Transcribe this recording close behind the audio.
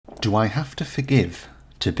Do I have to forgive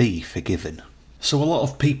to be forgiven? So a lot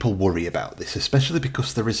of people worry about this, especially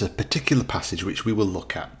because there is a particular passage which we will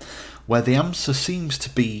look at, where the answer seems to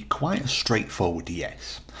be quite a straightforward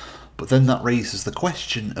yes. But then that raises the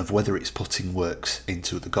question of whether it's putting works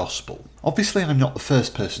into the gospel. Obviously, I'm not the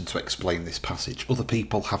first person to explain this passage. Other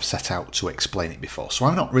people have set out to explain it before, so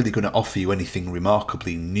I'm not really going to offer you anything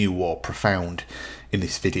remarkably new or profound in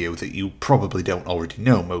this video that you probably don't already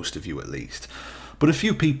know, most of you at least. But a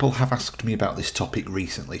few people have asked me about this topic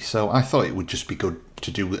recently, so I thought it would just be good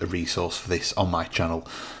to do a resource for this on my channel.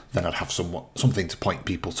 Then I'd have something to point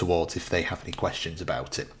people towards if they have any questions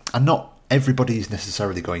about it. And not everybody is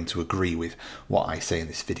necessarily going to agree with what I say in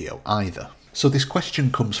this video either. So this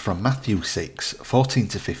question comes from Matthew 6, 14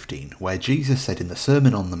 to 15, where Jesus said in the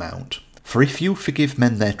Sermon on the Mount, "For if you forgive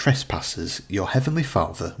men their trespasses, your heavenly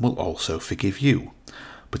Father will also forgive you.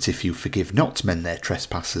 But if you forgive not men their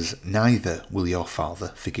trespasses, neither will your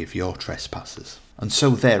Father forgive your trespasses." And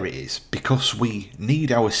so there it is. Because we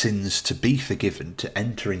need our sins to be forgiven to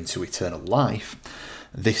enter into eternal life,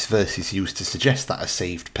 this verse is used to suggest that a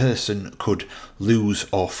saved person could lose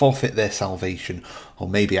or forfeit their salvation, or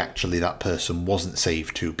maybe actually that person wasn't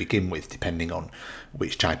saved to begin with, depending on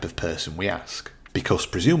which type of person we ask. Because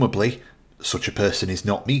presumably, such a person is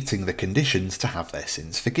not meeting the conditions to have their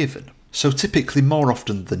sins forgiven. So typically, more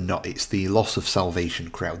often than not, it's the loss of salvation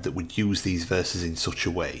crowd that would use these verses in such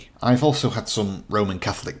a way. I've also had some Roman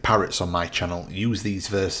Catholic parrots on my channel use these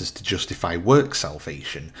verses to justify work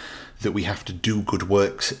salvation, that we have to do good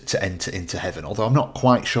works to enter into heaven, although I'm not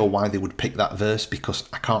quite sure why they would pick that verse, because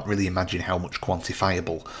I can't really imagine how much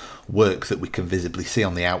quantifiable work that we can visibly see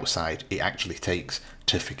on the outside it actually takes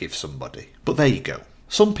to forgive somebody. But there you go.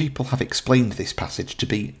 Some people have explained this passage to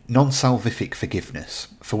be non-salvific forgiveness,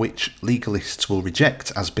 for which legalists will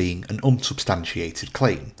reject as being an unsubstantiated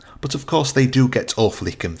claim. But of course they do get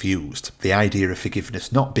awfully confused. The idea of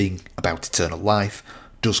forgiveness not being about eternal life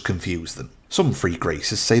does confuse them. Some free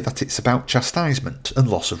graces say that it's about chastisement and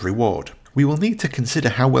loss of reward. We will need to consider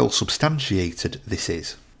how well substantiated this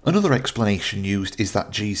is. Another explanation used is that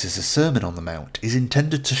Jesus' Sermon on the Mount is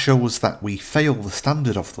intended to show us that we fail the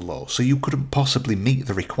standard of the law, so you couldn't possibly meet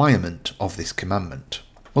the requirement of this commandment.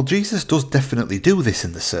 Well, Jesus does definitely do this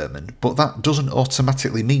in the sermon, but that doesn't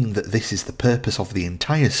automatically mean that this is the purpose of the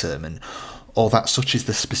entire sermon, or that such is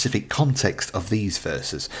the specific context of these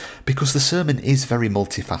verses, because the sermon is very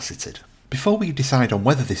multifaceted. Before we decide on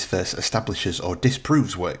whether this verse establishes or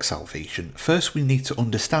disproves work salvation, first we need to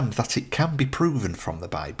understand that it can be proven from the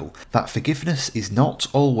Bible that forgiveness is not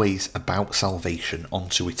always about salvation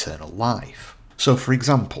unto eternal life. So for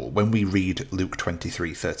example, when we read Luke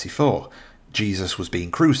 23:34, Jesus was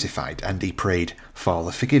being crucified and he prayed,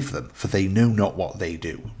 "Father, forgive them, for they know not what they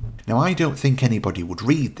do." Now I don't think anybody would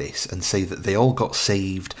read this and say that they all got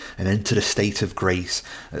saved and entered a state of grace,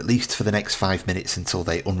 at least for the next 5 minutes until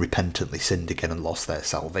they unrepentantly sinned again and lost their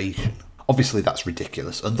salvation. Obviously that's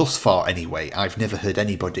ridiculous, and thus far anyway, I've never heard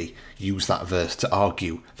anybody use that verse to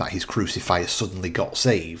argue that his crucifiers suddenly got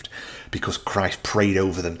saved because Christ prayed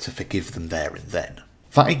over them to forgive them there and then.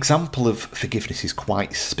 That example of forgiveness is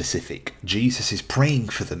quite specific. Jesus is praying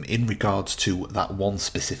for them in regards to that one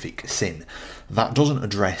specific sin. That doesn't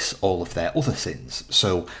address all of their other sins.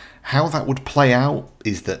 So how that would play out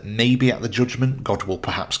is that maybe at the judgment, God will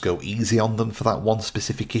perhaps go easy on them for that one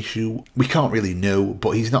specific issue. We can't really know,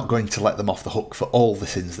 but he's not going to let them off the hook for all the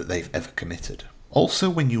sins that they've ever committed. Also,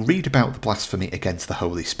 when you read about the blasphemy against the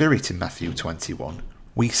Holy Spirit in Matthew 21,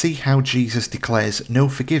 we see how Jesus declares no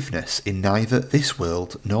forgiveness in neither this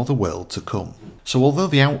world nor the world to come. So although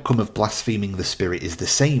the outcome of blaspheming the Spirit is the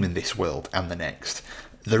same in this world and the next,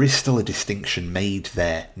 there is still a distinction made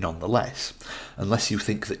there nonetheless, unless you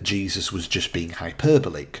think that Jesus was just being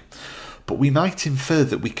hyperbolic. But we might infer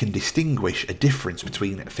that we can distinguish a difference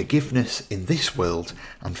between forgiveness in this world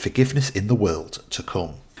and forgiveness in the world to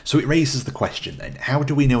come. So it raises the question then, how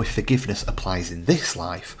do we know if forgiveness applies in this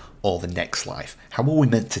life or the next life? How are we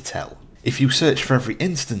meant to tell? If you search for every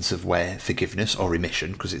instance of where forgiveness or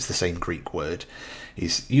remission, because it's the same Greek word,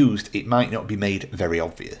 is used, it might not be made very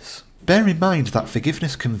obvious. Bear in mind that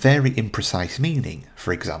forgiveness can vary in precise meaning.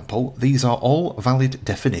 For example, these are all valid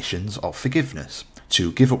definitions of forgiveness.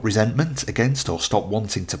 To give up resentment against or stop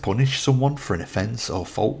wanting to punish someone for an offence or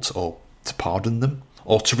fault, or to pardon them,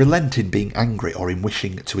 or to relent in being angry or in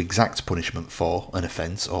wishing to exact punishment for an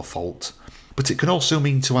offence or fault. But it can also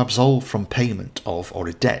mean to absolve from payment of or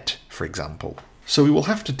a debt, for example. So we will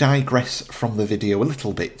have to digress from the video a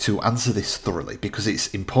little bit to answer this thoroughly, because it's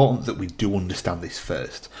important that we do understand this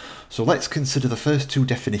first. So let's consider the first two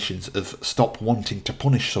definitions of stop wanting to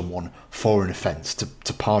punish someone for an offence,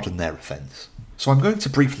 to pardon their offence. So I'm going to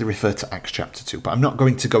briefly refer to Acts chapter 2, but I'm not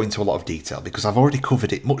going to go into a lot of detail because I've already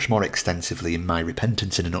covered it much more extensively in my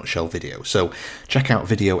Repentance in a Nutshell video, so check out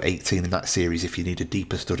video 18 in that series if you need a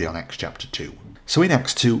deeper study on Acts chapter 2. So in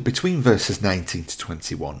Acts 2, between verses 19 to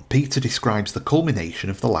 21, Peter describes the culmination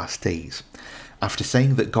of the last days, after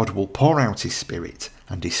saying that God will pour out his Spirit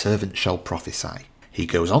and his servants shall prophesy. He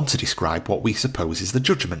goes on to describe what we suppose is the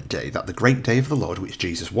judgment day, that the great day of the Lord which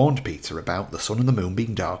Jesus warned Peter about, the sun and the moon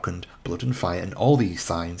being darkened, blood and fire, and all these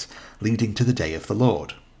signs leading to the day of the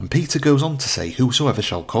Lord. And Peter goes on to say, whosoever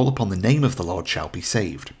shall call upon the name of the Lord shall be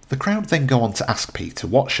saved. The crowd then go on to ask Peter,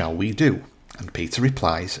 what shall we do? And Peter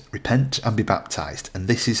replies, repent and be baptized, and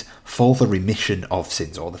this is for the remission of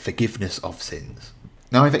sins, or the forgiveness of sins.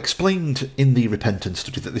 Now, I've explained in the repentance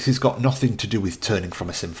study that this has got nothing to do with turning from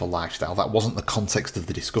a sinful lifestyle. That wasn't the context of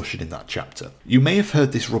the discussion in that chapter. You may have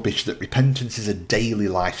heard this rubbish that repentance is a daily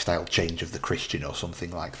lifestyle change of the Christian or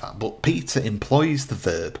something like that, but Peter employs the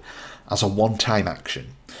verb as a one-time action.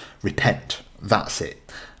 Repent, that's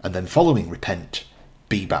it. And then following repent,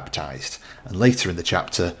 be baptized. And later in the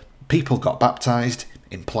chapter, people got baptized,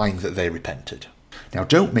 implying that they repented. Now,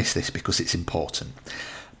 don't miss this because it's important.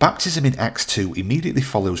 Baptism in Acts 2 immediately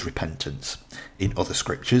follows repentance. In other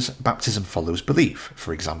scriptures, baptism follows belief.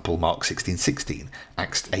 For example, Mark 16:16,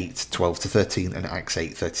 Acts 8:12-13, and Acts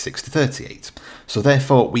 8:36-38. So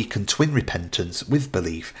therefore, we can twin repentance with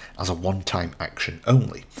belief as a one-time action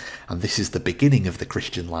only. And this is the beginning of the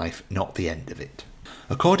Christian life, not the end of it.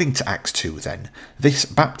 According to Acts 2 then, this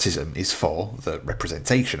baptism is for the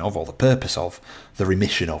representation of, or the purpose of, the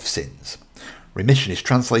remission of sins. Remission is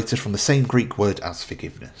translated from the same Greek word as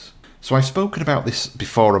forgiveness. So I've spoken about this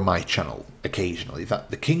before on my channel, occasionally, that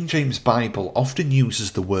the King James Bible often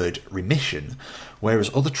uses the word remission, whereas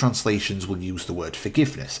other translations will use the word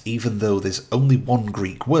forgiveness, even though there's only one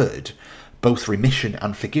Greek word. Both remission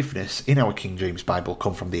and forgiveness in our King James Bible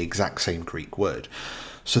come from the exact same Greek word.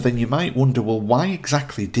 So then you might wonder, well, why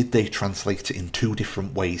exactly did they translate it in two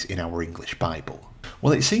different ways in our English Bible?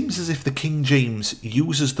 Well, it seems as if the King James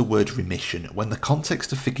uses the word remission when the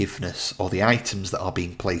context of forgiveness, or the items that are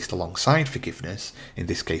being placed alongside forgiveness, in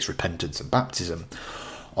this case repentance and baptism,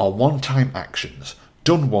 are one-time actions,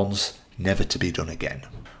 done once, never to be done again.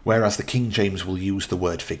 Whereas the King James will use the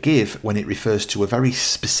word forgive when it refers to a very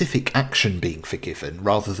specific action being forgiven,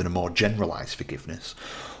 rather than a more generalised forgiveness,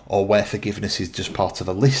 or where forgiveness is just part of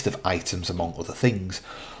a list of items among other things,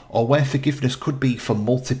 or where forgiveness could be for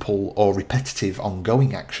multiple or repetitive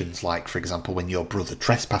ongoing actions, like, for example, when your brother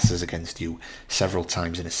trespasses against you several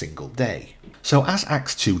times in a single day. So as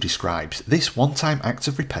Acts 2 describes, this one-time act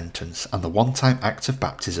of repentance and the one-time act of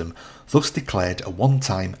baptism thus declared a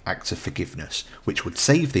one-time act of forgiveness, which would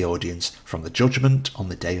save the audience from the judgment on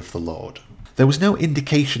the day of the Lord. There was no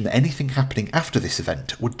indication that anything happening after this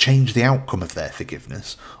event would change the outcome of their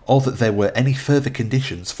forgiveness, or that there were any further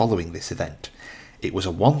conditions following this event. It was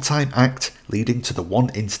a one-time act leading to the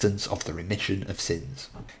one instance of the remission of sins.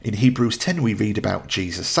 In Hebrews 10 we read about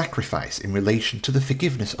Jesus' sacrifice in relation to the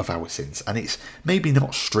forgiveness of our sins, and it's maybe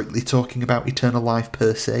not strictly talking about eternal life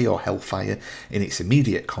per se or hellfire in its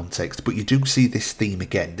immediate context, but you do see this theme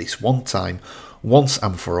again, this one-time, once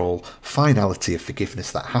and for all, finality of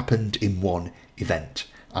forgiveness that happened in one event.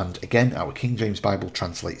 And again, our King James Bible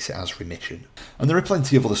translates it as remission. And there are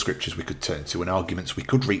plenty of other scriptures we could turn to and arguments we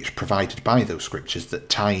could reach provided by those scriptures that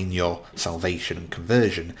tie in your salvation and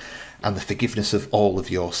conversion and the forgiveness of all of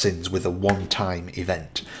your sins with a one-time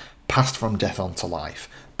event. Passed from death onto life,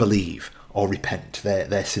 believe, or repent.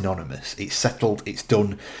 They're synonymous. It's settled, it's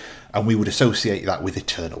done, and we would associate that with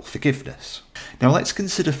eternal forgiveness. Now let's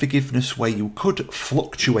consider forgiveness where you could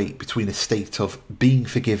fluctuate between a state of being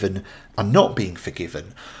forgiven and not being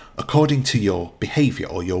forgiven according to your behaviour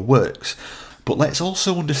or your works. But let's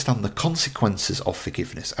also understand the consequences of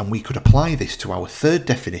forgiveness, and we could apply this to our third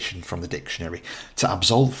definition from the dictionary, to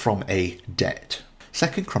absolve from a debt.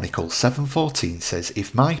 2 Chronicles 7:14 says,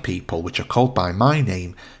 "If my people, which are called by my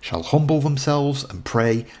name, shall humble themselves and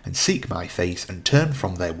pray and seek my face and turn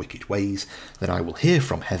from their wicked ways, then I will hear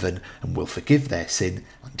from heaven and will forgive their sin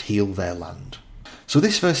and heal their land." So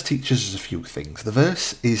this verse teaches us a few things. The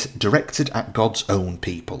verse is directed at God's own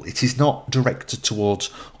people. It is not directed towards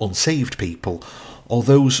unsaved people or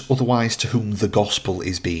those otherwise to whom the gospel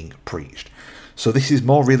is being preached. So this is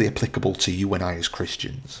more really applicable to you and I as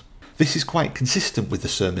Christians. This is quite consistent with the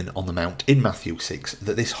Sermon on the Mount in Matthew 6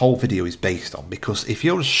 that this whole video is based on, because if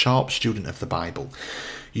you're a sharp student of the Bible,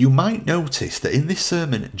 you might notice that in this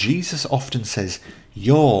sermon Jesus often says,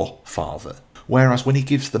 "your Father," whereas when he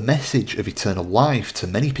gives the message of eternal life to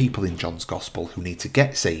many people in John's Gospel who need to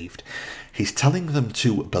get saved, He's telling them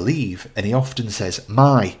to believe, and he often says,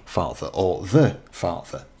 my Father, or the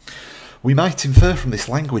Father. We might infer from this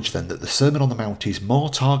language then that the Sermon on the Mount is more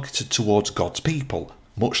targeted towards God's people,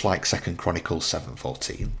 much like 2 Chronicles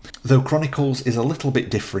 7:14. Though Chronicles is a little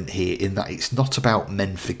bit different here in that it's not about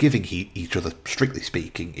men forgiving each other, strictly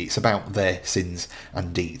speaking, it's about their sins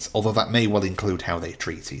and deeds, although that may well include how they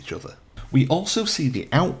treat each other. We also see the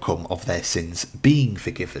outcome of their sins being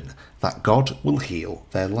forgiven, that God will heal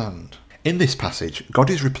their land. In this passage,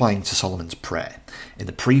 God is replying to Solomon's prayer in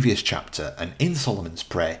the previous chapter, and in Solomon's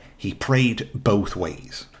prayer, he prayed both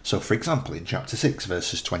ways. So, for example, in chapter 6,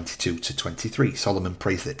 verses 22 to 23, Solomon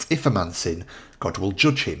prays that if a man sin, God will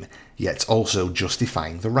judge him, yet also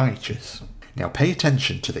justifying the righteous. Now, pay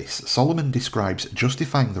attention to this. Solomon describes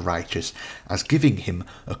justifying the righteous as giving him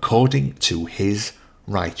according to his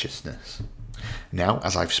righteousness. Now,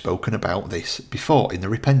 as I've spoken about this before in the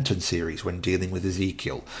Repentance series when dealing with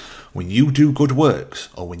Ezekiel, when you do good works,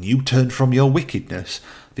 or when you turn from your wickedness,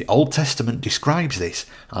 the Old Testament describes this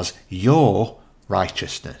as your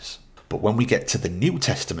righteousness. But when we get to the New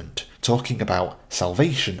Testament, talking about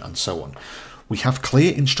salvation and so on, we have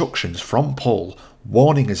clear instructions from Paul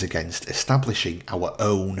warning us against establishing our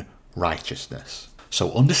own righteousness.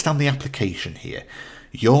 So understand the application here.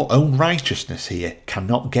 Your own righteousness here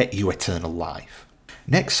cannot get you eternal life.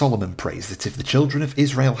 Next, Solomon prays that if the children of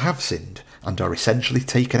Israel have sinned and are essentially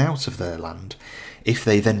taken out of their land, if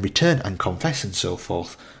they then return and confess and so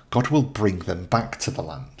forth, God will bring them back to the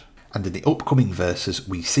land. And in the upcoming verses,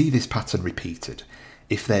 we see this pattern repeated.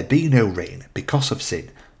 If there be no rain because of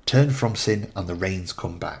sin, turn from sin and the rains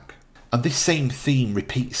come back. And this same theme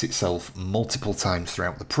repeats itself multiple times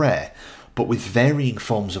throughout the prayer, but with varying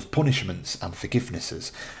forms of punishments and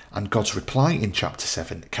forgivenesses, and God's reply in chapter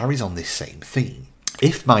 7 carries on this same theme.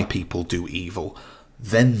 If my people do evil,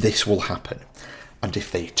 then this will happen, and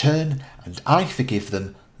if they turn and I forgive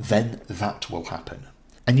them, then that will happen.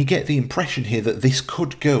 And you get the impression here that this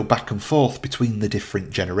could go back and forth between the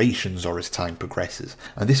different generations or as time progresses,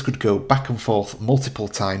 and this could go back and forth multiple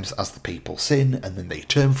times as the people sin, and then they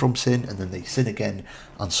turn from sin, and then they sin again,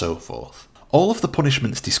 and so forth. All of the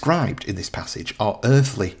punishments described in this passage are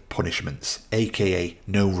earthly punishments, aka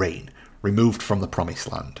no rain, removed from the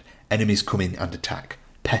promised land, enemies come in and attack,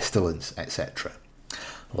 pestilence, etc.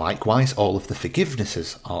 Likewise, all of the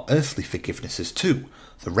forgivenesses are earthly forgivenesses too.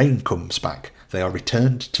 The rain comes back, they are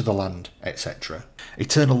returned to the land, etc.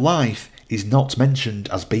 Eternal life is not mentioned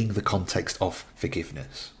as being the context of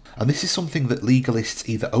forgiveness. And this is something that legalists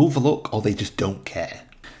either overlook or they just don't care.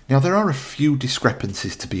 Now, there are a few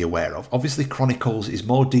discrepancies to be aware of. Obviously, Chronicles is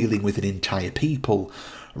more dealing with an entire people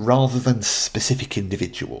rather than specific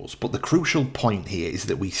individuals, but the crucial point here is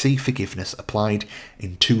that we see forgiveness applied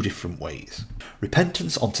in two different ways.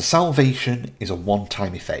 Repentance unto salvation is a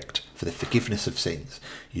one-time effect for the forgiveness of sins.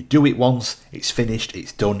 You do it once, it's finished,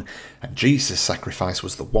 it's done, and Jesus' sacrifice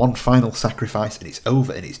was the one final sacrifice, and it's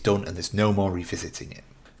over and it's done, and there's no more revisiting it.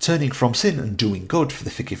 Turning from sin and doing good for the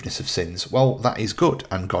forgiveness of sins, well, that is good,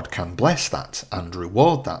 and God can bless that and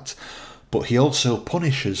reward that, but he also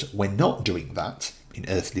punishes when not doing that, in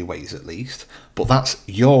earthly ways at least, but that's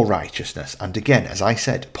your righteousness. And again, as I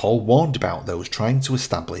said, Paul warned about those trying to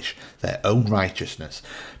establish their own righteousness,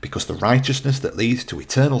 because the righteousness that leads to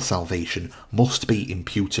eternal salvation must be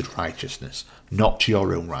imputed righteousness, not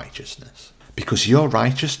your own righteousness. Because your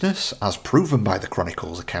righteousness, as proven by the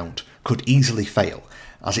Chronicles account, could easily fail,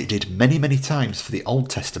 as it did many, many times for the Old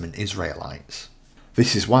Testament Israelites.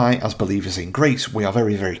 This is why, as believers in grace, we are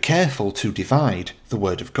very, very careful to divide the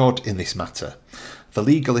Word of God in this matter. The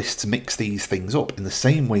legalists mix these things up in the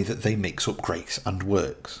same way that they mix up grace and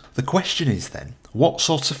works. The question is then, what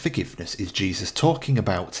sort of forgiveness is Jesus talking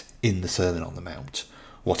about in the Sermon on the Mount?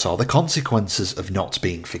 What are the consequences of not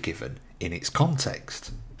being forgiven in its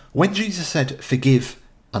context? When Jesus said, "Forgive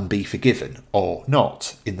and be forgiven," or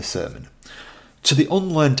not, in the sermon, to the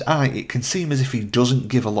unlearned eye, it can seem as if he doesn't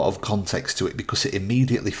give a lot of context to it because it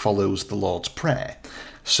immediately follows the Lord's Prayer.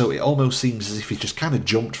 So it almost seems as if he just kind of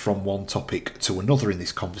jumped from one topic to another in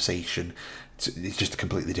this conversation. It's just a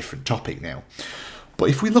completely different topic now. But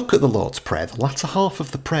if we look at the Lord's Prayer, the latter half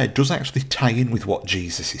of the prayer does actually tie in with what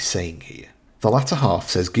Jesus is saying here. The latter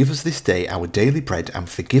half says, "Give us this day our daily bread, and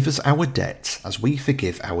forgive us our debts, as we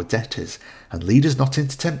forgive our debtors. And lead us not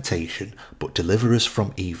into temptation, but deliver us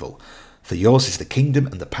from evil. For yours is the kingdom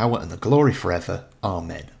and the power and the glory forever.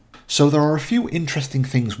 Amen." So there are a few interesting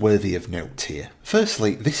things worthy of note here.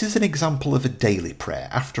 Firstly, this is an example of a daily prayer.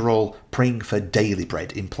 After all, praying for daily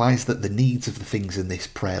bread implies that the needs of the things in this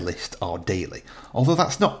prayer list are daily. Although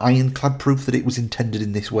that's not ironclad proof that it was intended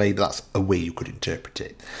in this way, but that's a way you could interpret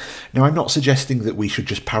it. Now, I'm not suggesting that we should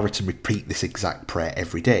just parrot and repeat this exact prayer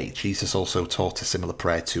every day. Jesus also taught a similar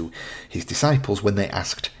prayer to his disciples when they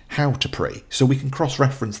asked how to pray. So we can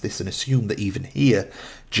cross-reference this and assume that even here,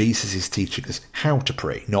 Jesus is teaching us how to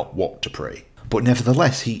pray, not what to pray. But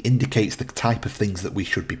nevertheless, he indicates the type of things that we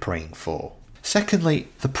should be praying for. Secondly,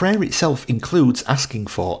 the prayer itself includes asking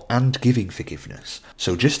for and giving forgiveness.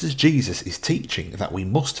 So just as Jesus is teaching that we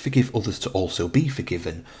must forgive others to also be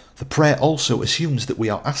forgiven, the prayer also assumes that we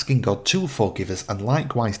are asking God to forgive us and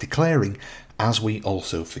likewise declaring, as we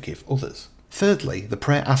also forgive others. Thirdly, the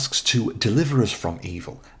prayer asks to deliver us from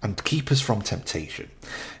evil and keep us from temptation.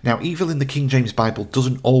 Now, evil in the King James Bible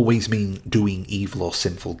doesn't always mean doing evil or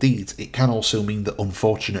sinful deeds. It can also mean that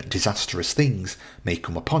unfortunate, disastrous things may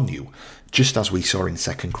come upon you, just as we saw in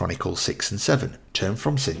 2 Chronicles 6 and 7. Turn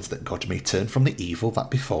from sins that God may turn from the evil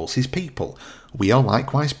that befalls his people. We are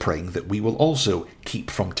likewise praying that we will also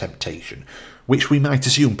keep from temptation, which we might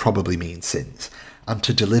assume probably means sins, and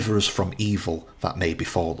to deliver us from evil that may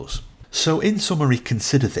befall us. So in summary,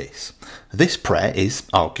 consider this. This prayer is,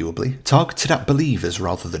 arguably, targeted at believers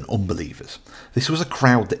rather than unbelievers. This was a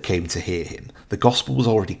crowd that came to hear him. The gospel was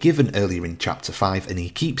already given earlier in chapter 5 and he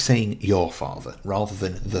keeps saying your father rather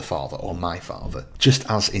than the father or my father. Just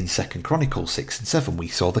as in 2 Chronicles 6 and 7 we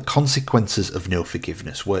saw the consequences of no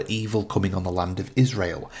forgiveness were evil coming on the land of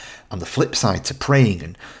Israel, and the flip side to praying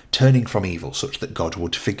and turning from evil such that God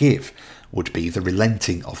would forgive would be the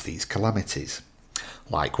relenting of these calamities.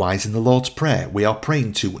 Likewise, in the Lord's Prayer, we are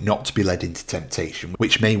praying to not be led into temptation,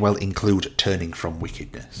 which may well include turning from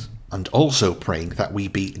wickedness, and also praying that we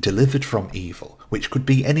be delivered from evil, which could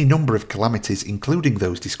be any number of calamities, including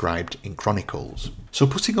those described in Chronicles. So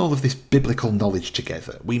putting all of this biblical knowledge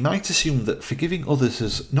together, we might assume that forgiving others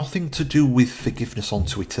has nothing to do with forgiveness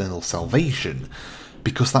unto eternal salvation,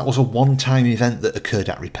 because that was a one-time event that occurred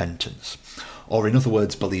at repentance. Or in other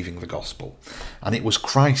words, believing the gospel. And it was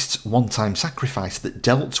Christ's one-time sacrifice that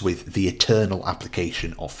dealt with the eternal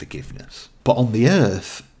application of forgiveness. But on the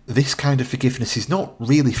earth, this kind of forgiveness is not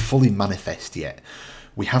really fully manifest yet.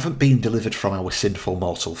 We haven't been delivered from our sinful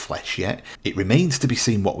mortal flesh yet. It remains to be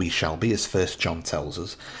seen what we shall be, as 1 John tells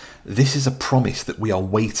us. This is a promise that we are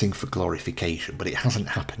waiting for glorification, but it hasn't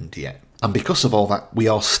happened yet. And because of all that, we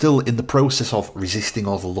are still in the process of resisting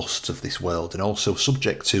all the lusts of this world and also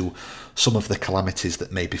subject to some of the calamities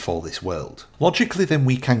that may befall this world. Logically then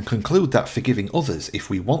we can conclude that forgiving others,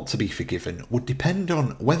 if we want to be forgiven, would depend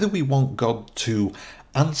on whether we want God to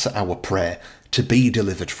answer our prayer to be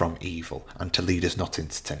delivered from evil and to lead us not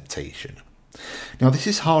into temptation. Now this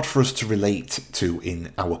is hard for us to relate to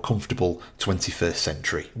in our comfortable 21st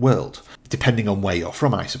century world, depending on where you're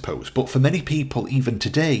from I suppose, but for many people even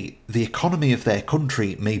today, the economy of their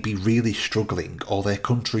country may be really struggling, or their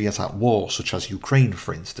country is at war, such as Ukraine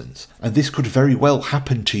for instance, and this could very well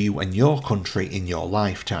happen to you and your country in your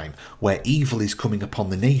lifetime, where evil is coming upon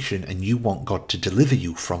the nation and you want God to deliver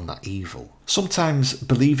you from that evil. Sometimes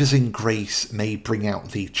believers in grace may bring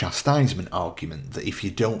out the chastisement argument that if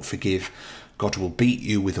you don't forgive, God will beat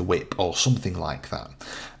you with a whip or something like that.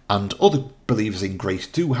 And other believers in grace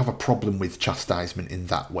do have a problem with chastisement in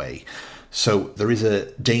that way. So there is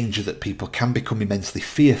a danger that people can become immensely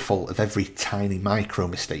fearful of every tiny micro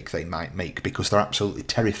mistake they might make because they're absolutely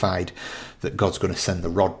terrified that God's going to send the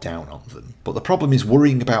rod down on them. But the problem is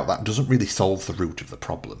worrying about that doesn't really solve the root of the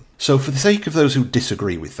problem. So for the sake of those who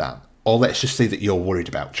disagree with that, or let's just say that you're worried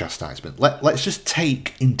about chastisement, let's just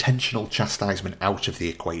take intentional chastisement out of the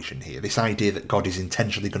equation here. This idea that God is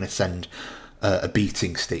intentionally going to send a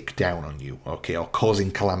beating stick down on you, okay, or causing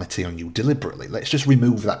calamity on you deliberately. Let's just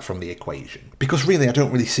remove that from the equation. Because really, I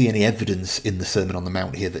don't really see any evidence in the Sermon on the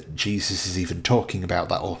Mount here that Jesus is even talking about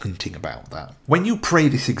that or hinting about that. When you pray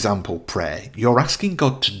this example prayer, you're asking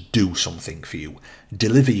God to do something for you,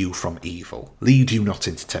 deliver you from evil, lead you not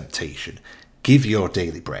into temptation, give your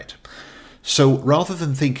daily bread. So rather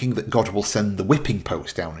than thinking that God will send the whipping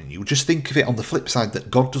post down on you, just think of it on the flip side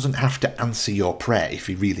that God doesn't have to answer your prayer if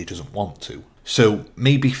he really doesn't want to. So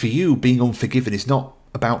maybe for you, being unforgiven is not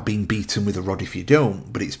about being beaten with a rod if you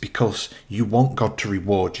don't, but it's because you want God to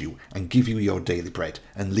reward you and give you your daily bread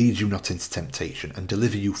and lead you not into temptation and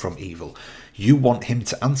deliver you from evil. You want him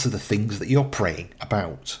to answer the things that you're praying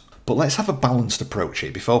about. But let's have a balanced approach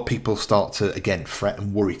here before people start to, again, fret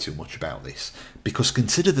and worry too much about this. Because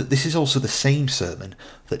consider that this is also the same sermon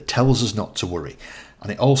that tells us not to worry.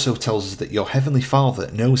 And it also tells us that your Heavenly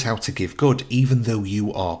Father knows how to give good even though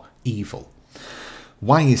you are evil.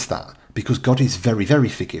 Why is that? Because God is very, very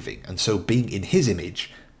forgiving, and so being in his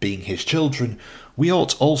image, being his children, we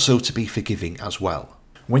ought also to be forgiving as well.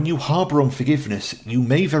 When you harbour unforgiveness, you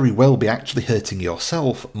may very well be actually hurting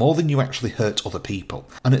yourself more than you actually hurt other people.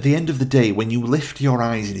 And at the end of the day, when you lift your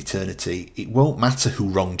eyes in eternity, it won't matter who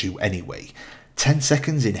wronged you anyway. 10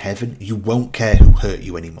 seconds in heaven, you won't care who hurt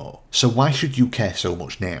you anymore. So why should you care so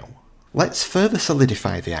much now? Let's further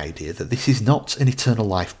solidify the idea that this is not an eternal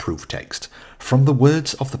life proof text from the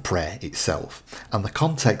words of the prayer itself and the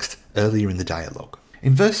context earlier in the dialogue.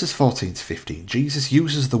 In verses 14 to 15, Jesus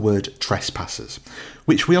uses the word trespasses,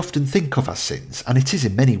 which we often think of as sins, and it is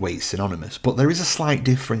in many ways synonymous, but there is a slight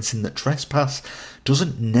difference in that trespass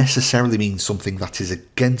doesn't necessarily mean something that is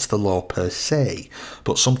against the law per se,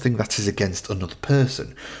 but something that is against another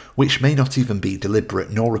person, which may not even be deliberate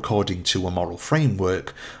nor according to a moral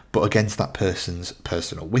framework, but against that person's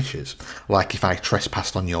personal wishes, like if I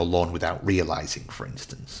trespassed on your lawn without realising, for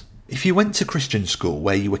instance. If you went to Christian school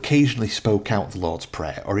where you occasionally spoke out the Lord's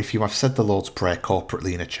Prayer, or if you have said the Lord's Prayer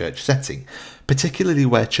corporately in a church setting, particularly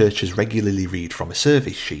where churches regularly read from a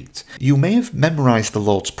service sheet, you may have memorised the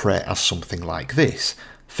Lord's Prayer as something like this: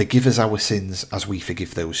 forgive us our sins as we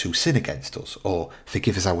forgive those who sin against us, or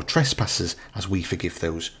forgive us our trespasses as we forgive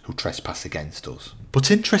those who trespass against us. But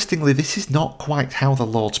interestingly, this is not quite how the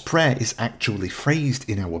Lord's Prayer is actually phrased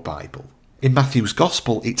in our Bible. In Matthew's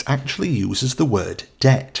Gospel, it actually uses the word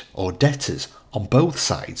debt or debtors on both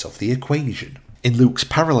sides of the equation. In Luke's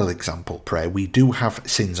parallel example prayer, we do have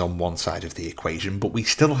sins on one side of the equation, but we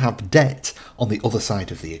still have debt on the other side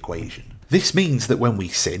of the equation. This means that when we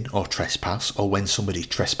sin or trespass, or when somebody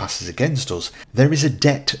trespasses against us, there is a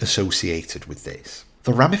debt associated with this.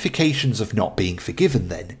 The ramifications of not being forgiven,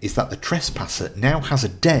 then, is that the trespasser now has a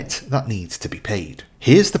debt that needs to be paid.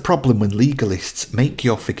 Here's the problem when legalists make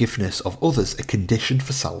your forgiveness of others a condition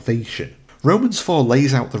for salvation. Romans 4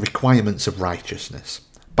 lays out the requirements of righteousness.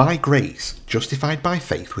 By grace, justified by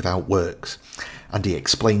faith without works. And he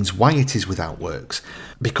explains why it is without works.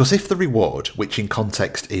 Because if the reward, which in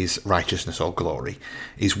context is righteousness or glory,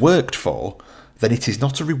 is worked for, then it is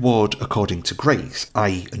not a reward according to grace,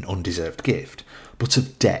 i.e. an undeserved gift, but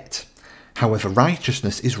of debt. However,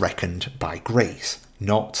 righteousness is reckoned by grace,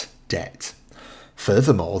 not debt.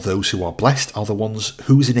 Furthermore, those who are blessed are the ones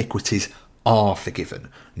whose iniquities are forgiven,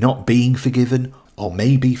 not being forgiven or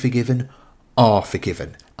may be forgiven, are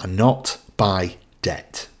forgiven, and not by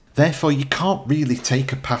debt. Therefore, you can't really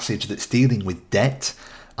take a passage that's dealing with debt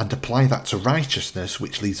and apply that to righteousness,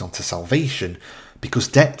 which leads on to salvation, because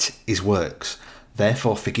debt is works.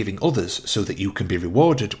 Therefore, forgiving others so that you can be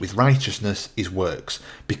rewarded with righteousness is works,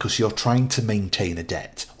 because you're trying to maintain a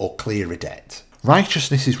debt or clear a debt.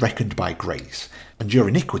 Righteousness is reckoned by grace, and your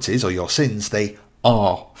iniquities or your sins, they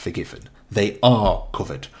are forgiven. They are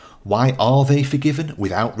covered. Why are they forgiven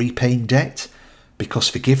without repaying debt? Because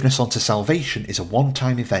forgiveness unto salvation is a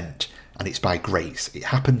one-time event, and it's by grace. It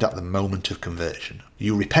happened at the moment of conversion.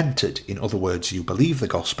 You repented, in other words, you believe the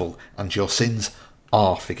gospel, and your sins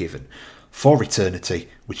are forgiven for eternity,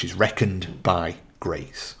 which is reckoned by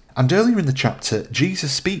grace. And earlier in the chapter,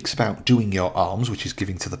 Jesus speaks about doing your alms, which is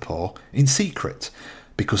giving to the poor, in secret,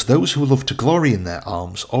 because those who love to glory in their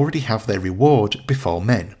alms already have their reward before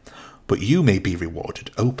men, but you may be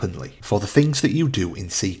rewarded openly for the things that you do in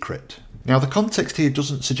secret. Now, the context here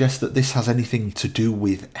doesn't suggest that this has anything to do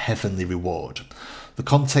with heavenly reward. The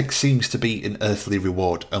context seems to be an earthly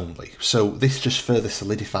reward only, so this just further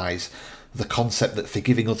solidifies the concept that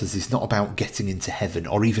forgiving others is not about getting into heaven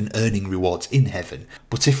or even earning rewards in heaven,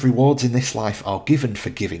 but if rewards in this life are given for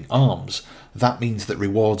giving alms, that means that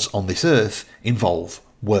rewards on this earth involve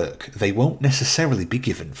work. They won't necessarily be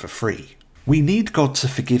given for free. We need God to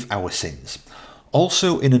forgive our sins,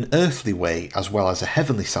 also in an earthly way as well as a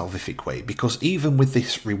heavenly salvific way, because even with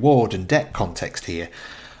this reward and debt context here,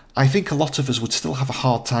 I think a lot of us would still have a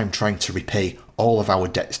hard time trying to repay all of our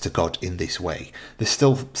debts to God in this way. There's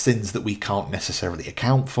still sins that we can't necessarily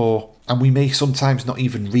account for, and we may sometimes not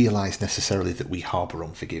even realise necessarily that we harbour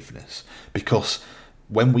unforgiveness, because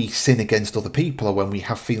when we sin against other people or when we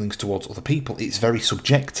have feelings towards other people, it's very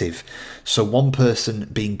subjective. So one person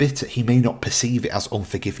being bitter, he may not perceive it as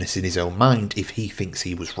unforgiveness in his own mind if he thinks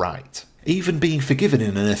he was right. Even being forgiven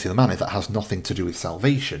in an earthly manner that has nothing to do with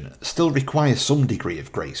salvation still requires some degree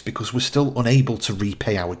of grace, because we're still unable to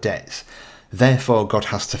repay our debts. Therefore, God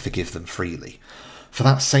has to forgive them freely. For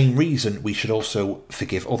that same reason, we should also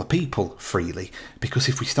forgive other people freely, because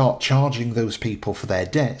if we start charging those people for their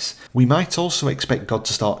debts, we might also expect God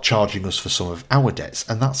to start charging us for some of our debts,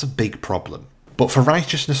 and that's a big problem. But for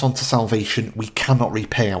righteousness unto salvation, we cannot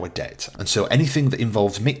repay our debt. And so anything that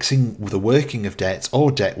involves mixing the working of debt or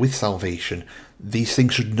debt with salvation, these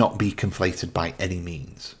things should not be conflated by any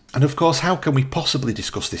means. And of course, how can we possibly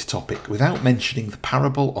discuss this topic without mentioning the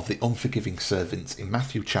parable of the unforgiving servant in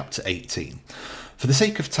Matthew chapter 18? For the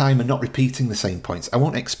sake of time and not repeating the same points, I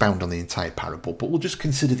won't expound on the entire parable, but we'll just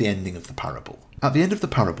consider the ending of the parable. At the end of the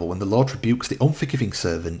parable, when the Lord rebukes the unforgiving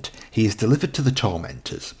servant, he is delivered to the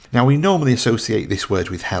tormentors. Now, we normally associate this word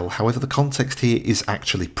with hell, however the context here is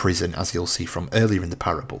actually prison, as you'll see from earlier in the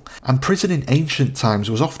parable. And prison in ancient times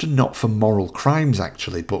was often not for moral crimes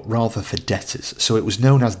actually, but rather for debtors, so it was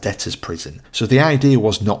known as debtors' prison. So the idea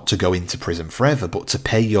was not to go into prison forever, but to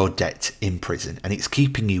pay your debt in prison, and it's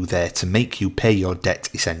keeping you there to make you pay your debt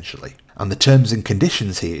essentially. And the terms and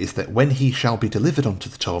conditions here is that when he shall be delivered unto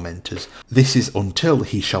the tormentors, this is until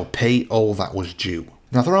he shall pay all that was due.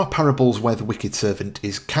 Now there are parables where the wicked servant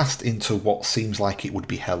is cast into what seems like it would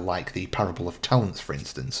be hell, like the parable of talents for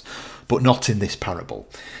instance, but not in this parable.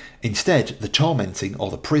 Instead, the tormenting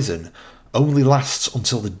or the prison only lasts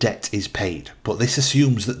until the debt is paid, but this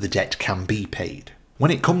assumes that the debt can be paid. When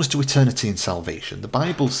it comes to eternity and salvation, the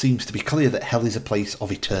Bible seems to be clear that hell is a place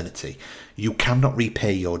of eternity. You cannot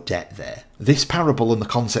repay your debt there. This parable and the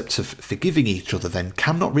concept of forgiving each other then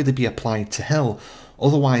cannot really be applied to hell,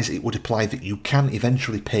 otherwise it would imply that you can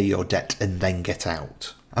eventually pay your debt and then get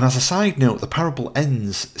out. And as a side note, the parable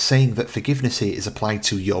ends saying that forgiveness here is applied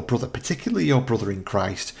to your brother, particularly your brother in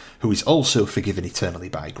Christ, who is also forgiven eternally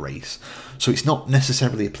by grace. So it's not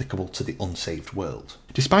necessarily applicable to the unsaved world.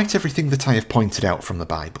 Despite everything that I have pointed out from the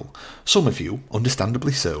Bible, some of you,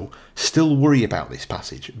 understandably so, still worry about this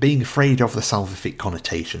passage, being afraid of the salvific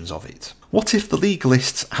connotations of it. What if the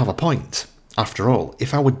legalists have a point? After all,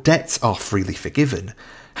 if our debts are freely forgiven,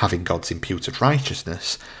 having God's imputed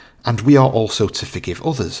righteousness, and we are also to forgive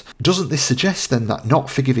others, doesn't this suggest then that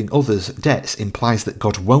not forgiving others' debts implies that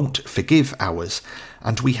God won't forgive ours,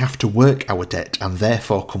 and we have to work our debt and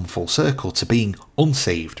therefore come full circle to being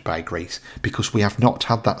unsaved by grace because we have not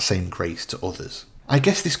had that same grace to others? I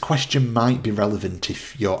guess this question might be relevant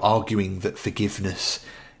if you're arguing that forgiveness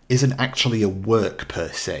isn't actually a work per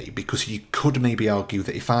se, because you could maybe argue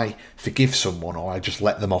that if I forgive someone or I just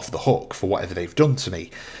let them off the hook for whatever they've done to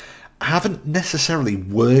me, I haven't necessarily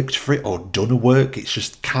worked for it or done a work, it's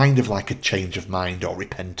just kind of like a change of mind or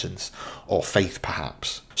repentance or faith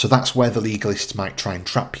perhaps. So that's where the legalists might try and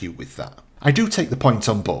trap you with that. I do take the point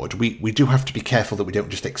on board. We do have to be careful that we don't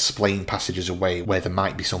just explain passages away where there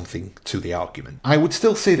might be something to the argument. I would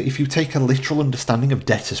still say that if you take a literal understanding of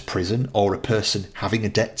debt as prison, or a person having a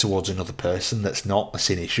debt towards another person that's not a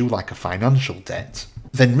sin issue like a financial debt,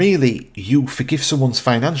 then really you forgive someone's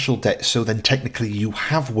financial debt, so then technically you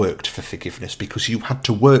have worked for forgiveness because you had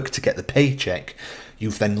to work to get the paycheck.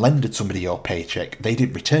 You've then lended somebody your paycheck, they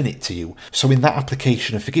didn't return it to you. So in that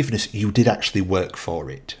application of forgiveness, you did actually work for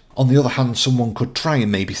it. On the other hand, someone could try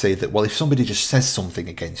and maybe say that, well, if somebody just says something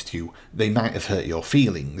against you, they might have hurt your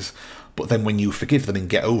feelings, but then when you forgive them and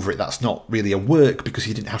get over it, that's not really a work because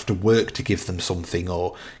you didn't have to work to give them something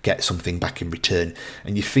or get something back in return,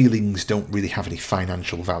 and your feelings don't really have any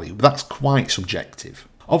financial value. But that's quite subjective.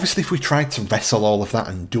 Obviously, if we tried to wrestle all of that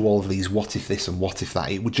and do all of these what if this and what if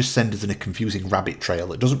that, it would just send us in a confusing rabbit trail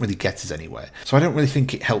that doesn't really get us anywhere. So I don't really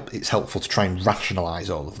think it's helpful to try and rationalise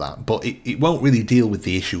all of that, but it won't really deal with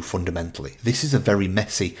the issue fundamentally. This is a very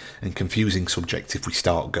messy and confusing subject if we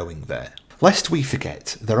start going there. Lest we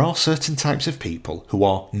forget, there are certain types of people who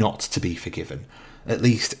are not to be forgiven, at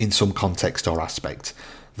least in some context or aspect.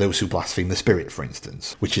 Those who blaspheme the Spirit, for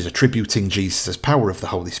instance, which is attributing Jesus' power of the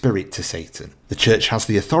Holy Spirit to Satan. The Church has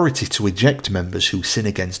the authority to eject members who sin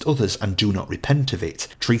against others and do not repent of it,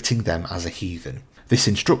 treating them as a heathen. This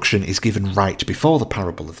instruction is given right before the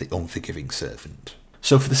parable of the unforgiving servant.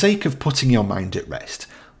 So for the sake of putting your mind at rest,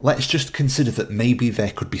 let's just consider that maybe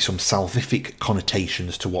there could be some salvific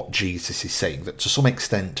connotations to what Jesus is saying, that to some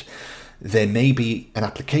extent there may be an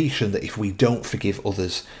application that if we don't forgive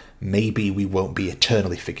others, maybe we won't be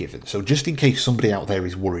eternally forgiven. So just in case somebody out there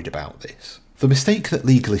is worried about this. The mistake that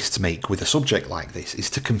legalists make with a subject like this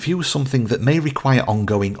is to confuse something that may require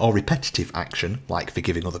ongoing or repetitive action, like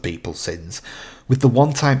forgiving other people's sins, with the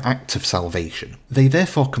one-time act of salvation. They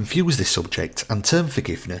therefore confuse this subject and turn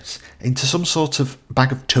forgiveness into some sort of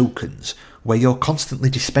bag of tokens, where you're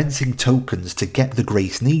constantly dispensing tokens to get the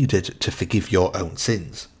grace needed to forgive your own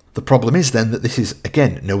sins. The problem is then that this is,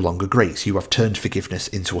 again, no longer grace. You have turned forgiveness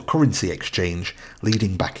into a currency exchange,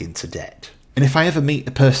 leading back into debt. And if I ever meet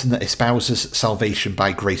a person that espouses salvation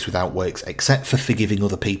by grace without works, except for forgiving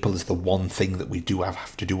other people as the one thing that we do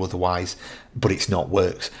have to do otherwise, but it's not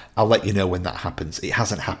works, I'll let you know when that happens. It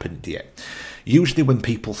hasn't happened yet. Usually when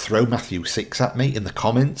people throw Matthew 6 at me in the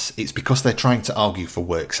comments, it's because they're trying to argue for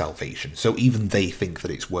work salvation, so even they think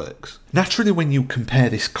that it's works. Naturally, when you compare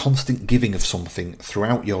this constant giving of something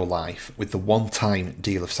throughout your life with the one-time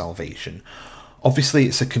deal of salvation, obviously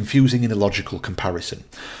it's a confusing and illogical comparison.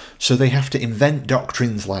 So they have to invent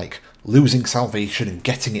doctrines like losing salvation and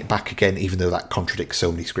getting it back again, even though that contradicts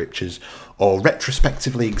so many scriptures, or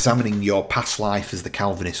retrospectively examining your past life as the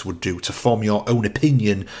Calvinists would do to form your own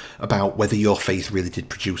opinion about whether your faith really did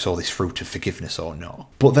produce all this fruit of forgiveness or not.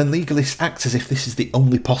 But then legalists act as if this is the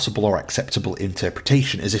only possible or acceptable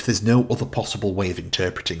interpretation, as if there's no other possible way of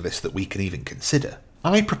interpreting this that we can even consider.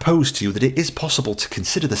 I propose to you that it is possible to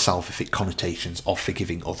consider the salvific connotations of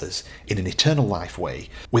forgiving others in an eternal life way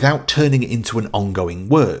without turning it into an ongoing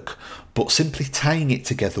work, but simply tying it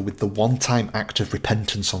together with the one-time act of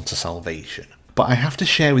repentance unto salvation. But I have to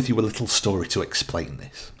share with you a little story to explain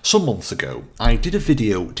this. Some months ago, I did a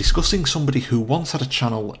video discussing somebody who once had a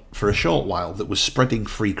channel for a short while that was spreading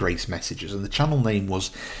free grace messages, and the channel name was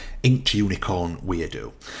Inked Unicorn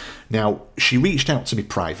Weirdo. Now, she reached out to me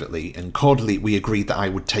privately, and cordially we agreed that I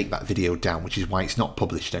would take that video down, which is why it's not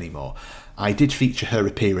published anymore. I did feature her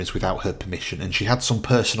appearance without her permission, and she had some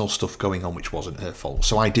personal stuff going on which wasn't her fault,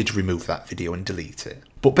 so I did remove that video and delete it.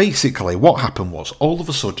 But basically, what happened was, all of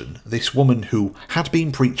a sudden, this woman who had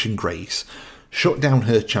been preaching grace shut down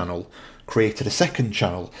her channel, created a second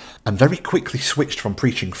channel, and very quickly switched from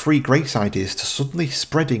preaching free grace ideas to suddenly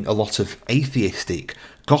spreading a lot of atheistic,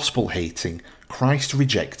 gospel-hating,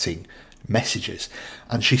 Christ-rejecting messages,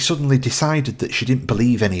 and she suddenly decided that she didn't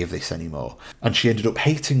believe any of this anymore, and she ended up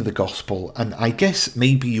hating the gospel. And I guess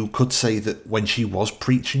maybe you could say that when she was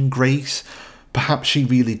preaching grace, perhaps she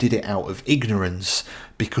really did it out of ignorance,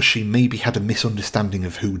 because she maybe had a misunderstanding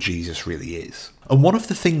of who Jesus really is. And one of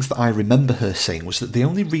the things that I remember her saying was that the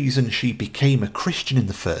only reason she became a Christian in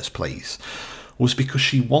the first place was because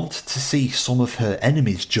she wanted to see some of her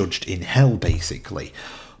enemies judged in hell, basically.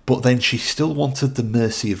 But then she still wanted the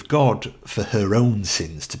mercy of God for her own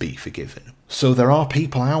sins to be forgiven. So there are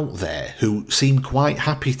people out there who seem quite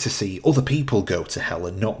happy to see other people go to hell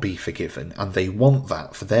and not be forgiven, and they want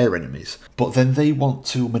that for their enemies. But then they want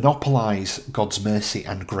to monopolise God's mercy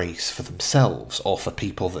and grace for themselves, or for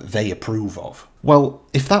people that they approve of. Well,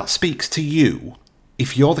 if that speaks to you,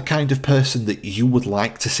 if you're the kind of person that you would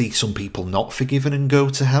like to see some people not forgiven and go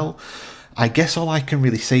to hell, I guess all I can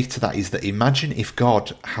really say to that is that imagine if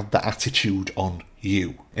God had that attitude on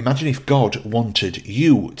you. Imagine if God wanted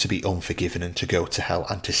you to be unforgiven and to go to hell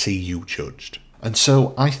and to see you judged. And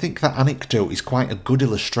so I think that anecdote is quite a good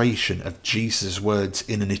illustration of Jesus' words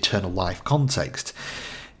in an eternal life context.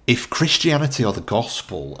 If Christianity or the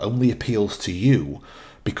gospel only appeals to you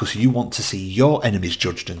because you want to see your enemies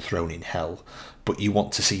judged and thrown in hell, but you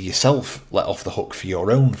want to see yourself let off the hook for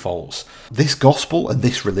your own faults, this gospel and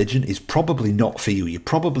this religion is probably not for you. You're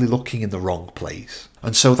probably looking in the wrong place.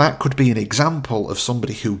 And so that could be an example of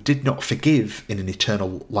somebody who did not forgive in an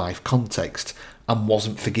eternal life context and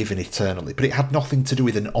wasn't forgiven eternally. But it had nothing to do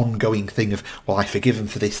with an ongoing thing of, well, I forgive him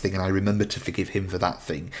for this thing and I remember to forgive him for that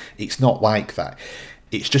thing. It's not like that.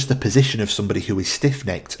 It's just the position of somebody who is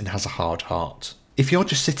stiff-necked and has a hard heart. If you're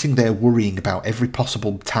just sitting there worrying about every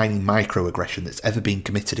possible tiny microaggression that's ever been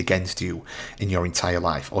committed against you in your entire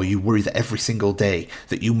life, or you worry that every single day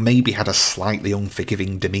that you maybe had a slightly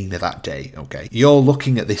unforgiving demeanour that day, okay, you're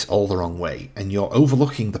looking at this all the wrong way, and you're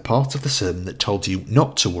overlooking the part of the sermon that told you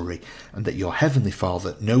not to worry, and that your Heavenly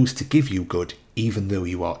Father knows to give you good even though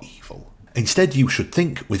you are evil. Instead, you should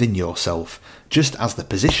think within yourself, just as the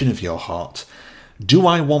position of your heart, do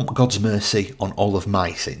I want God's mercy on all of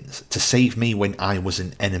my sins, to save me when I was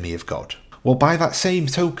an enemy of God? Well, by that same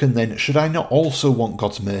token then, should I not also want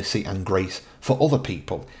God's mercy and grace for other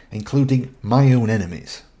people, including my own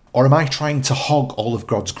enemies? Or am I trying to hog all of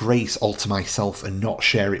God's grace all to myself and not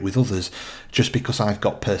share it with others, just because I've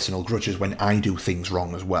got personal grudges when I do things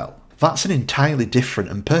wrong as well? That's an entirely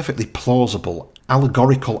different and perfectly plausible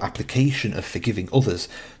allegorical application of forgiving others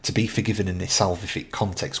to be forgiven in a salvific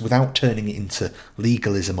context without turning it into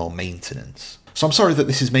legalism or maintenance. So I'm sorry that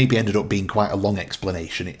this has maybe ended up being quite a long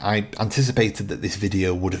explanation. I anticipated that this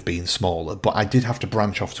video would have been smaller, but I did have to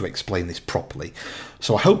branch off to explain this properly.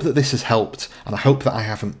 So I hope that this has helped, and I hope that I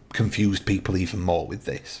haven't confused people even more with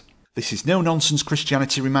this. This is No Nonsense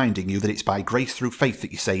Christianity reminding you that it's by grace through faith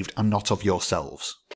that you're saved and not of yourselves.